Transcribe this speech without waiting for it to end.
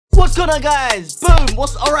What's going on, guys? Boom.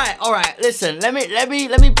 What's all right. Listen, let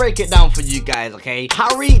me break it down for you guys, okay?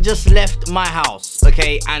 Harry just left my house,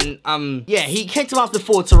 okay? And yeah, he came to my house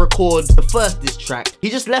before to record the first diss track.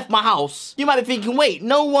 He just left my house. You might be thinking, wait,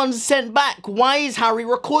 no one's sent back. Why is Harry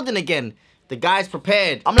recording again? The guy's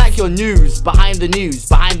prepared. I'm like your news, behind the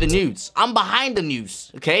news. I'm behind the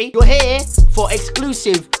news, okay? You're here for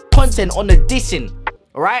exclusive content on the dissing.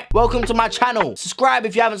 Alright, welcome to my channel. Subscribe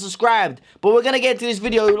if you haven't subscribed. But we're gonna get to this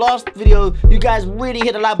video. Last video, you guys really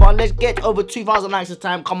hit the like button. Let's get over 2,000 likes this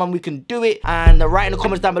time. Come on, we can do it. And write in the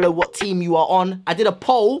comments down below what team you are on. I did a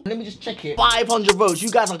poll. Let me just check it. 500 votes.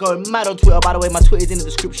 You guys are going mad on Twitter. By the way, my Twitter is in the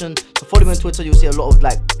description. So follow me on Twitter. You'll see a lot of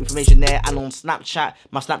like information there. And on Snapchat,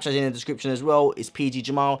 my Snapchat is in the description as well. It's PG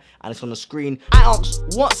Jamal, and it's on the screen. I asked,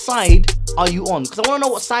 what side are you on? Because I want to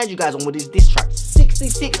know what side you guys are on with this diss track.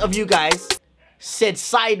 66 of you guys said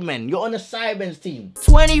Sidemen. You're on the Sidemen's team.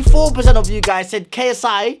 24% of you guys said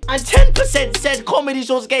KSI, and 10% said Comedy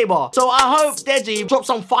Shorts Gamer. So I hope Deji drops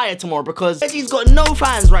some fire tomorrow, because Deji's got no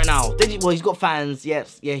fans right now. Deji, well, he's got fans.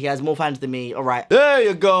 Yes, yeah, he has more fans than me. All right, there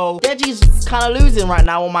you go. Deji's kind of losing right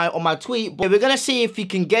now on my tweet, but we're gonna see if he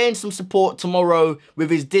can gain some support tomorrow with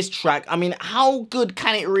his diss track. I mean, how good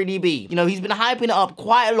can it really be? You know, he's been hyping it up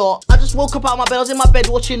quite a lot. I just woke up out of my bed. I was in my bed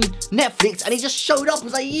watching Netflix, and he just showed up. I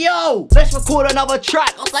was like, yo, let's record another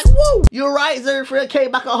track. I was like, whoa, you alright? Is everything okay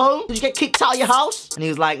back at home? Did you get kicked out of your house? And he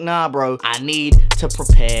was like, nah, bro, I need to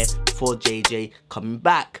prepare for JJ coming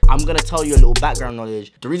back. I'm gonna tell you a little background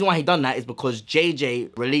knowledge. The reason why he done that is because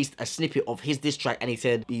JJ released a snippet of his diss track, and he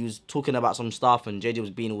said he was talking about some stuff, and JJ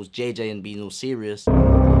was being all JJ and being all serious.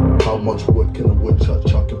 How much wood can a woodchuck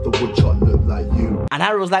chuck if the woodchuck look like you? And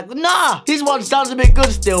Harry was like, nah, his one sounds a bit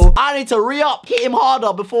good still. I need to re-up, hit him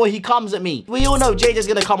harder before he comes at me. We all know JJ's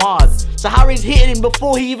gonna come hard. So Harry's hitting him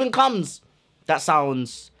before he even comes. That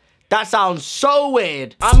sounds so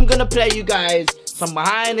weird. I'm gonna play you guys some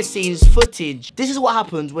behind the scenes footage. This is what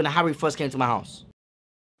happened when Harry first came to my house.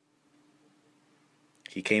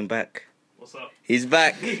 He came back. What's up? He's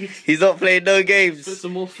back. He's not playing no games.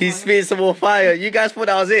 He's spitting some more fire. You guys thought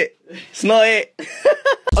that was it. It's not it.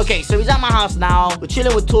 Okay, so he's at my house now. We're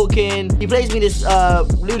chilling, we're talking. He plays me this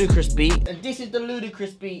ludicrous beat. And this is the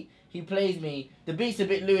ludicrous beat he plays me. The beat's a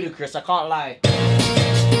bit ludicrous, I can't lie.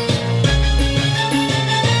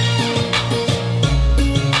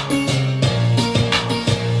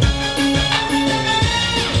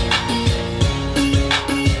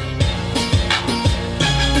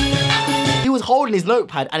 Holding his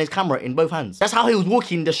notepad and his camera in both hands. That's how he was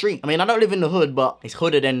walking the street. I mean, I don't live in the hood, but it's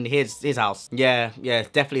hooded and his house. Yeah,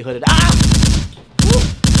 definitely hooded. Ah!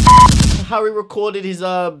 Harry recorded his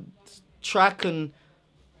track, and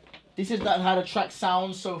this is how the track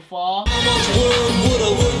sounds so far. How much wood would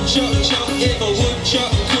a woodchuck chuck if a woodchuck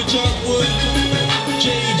could chuck wood?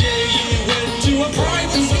 JJ, you went to a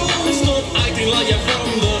private school. Stop acting like you're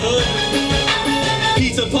from the hood.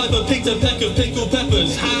 Peter Piper picked a peck of pickled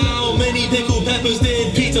peppers. How many pickled peppers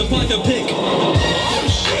did Peter Piper pick? Oh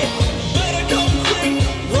shit! Better come quick!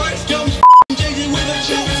 Rice gum's f***ing JJ with a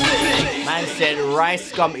chopstick! Man said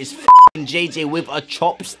rice gum is f***ing JJ with a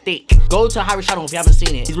chopstick. Go to Harry's channel if you haven't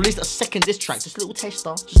seen it. He's released a second diss track. Just a little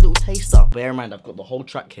taster. Bear in mind, I've got the whole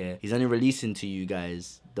track here. He's only releasing to you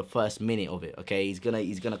guys the first minute of it, okay? He's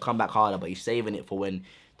gonna come back harder, but he's saving it for when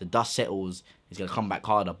the dust settles. He's gonna come back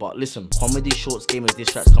harder. But listen, Comedy Shorts Gamers diss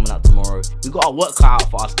track's coming out tomorrow. We've got our work cut out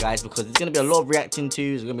for us, guys, because there's gonna be a lot of reacting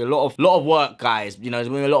to. There's gonna be a lot of work, guys. You know, there's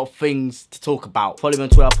gonna be a lot of things to talk about. Follow me on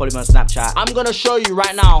Twitter, follow me on Snapchat. I'm gonna show you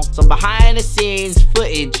right now some behind the scenes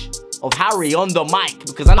footage of Harry on the mic,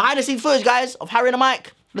 because I'm behind the scenes footage, guys, of Harry on the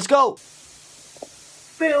mic. Let's go.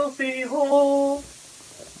 Filthy whore.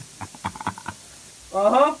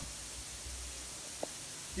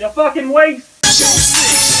 You fucking waste. Oh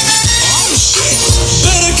shit,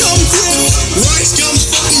 better come quick. Rice gum's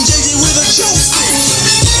fucking JJ with a chopstick.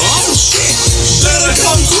 Oh shit, better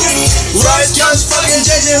come quick. Rice gum's fucking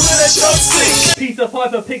JJ with a chopstick. Peter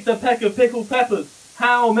Piper picked a peck of pickled peppers.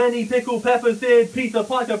 How many pickled peppers did Peter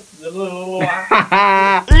Piper?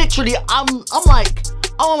 Literally, I'm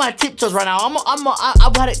on my tiptoes right now.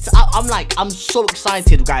 I'm so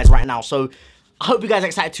excited, guys, right now. So I hope you guys are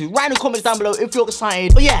excited too. Write in the comments down below if you're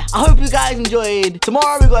excited. But yeah, I hope you guys enjoyed.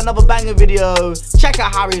 Tomorrow we got another banger video. Check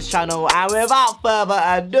out Harry's channel. And without further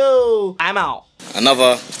ado, I'm out.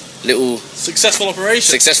 Another little successful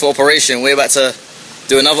operation. We're about to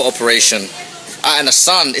do another operation. Out in the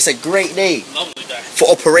sun. It's a great day. Lovely day. For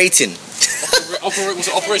operating. Was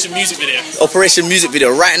it Operation Music Video? Operation Music Video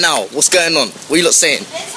right now. What's going on? What are you lot saying?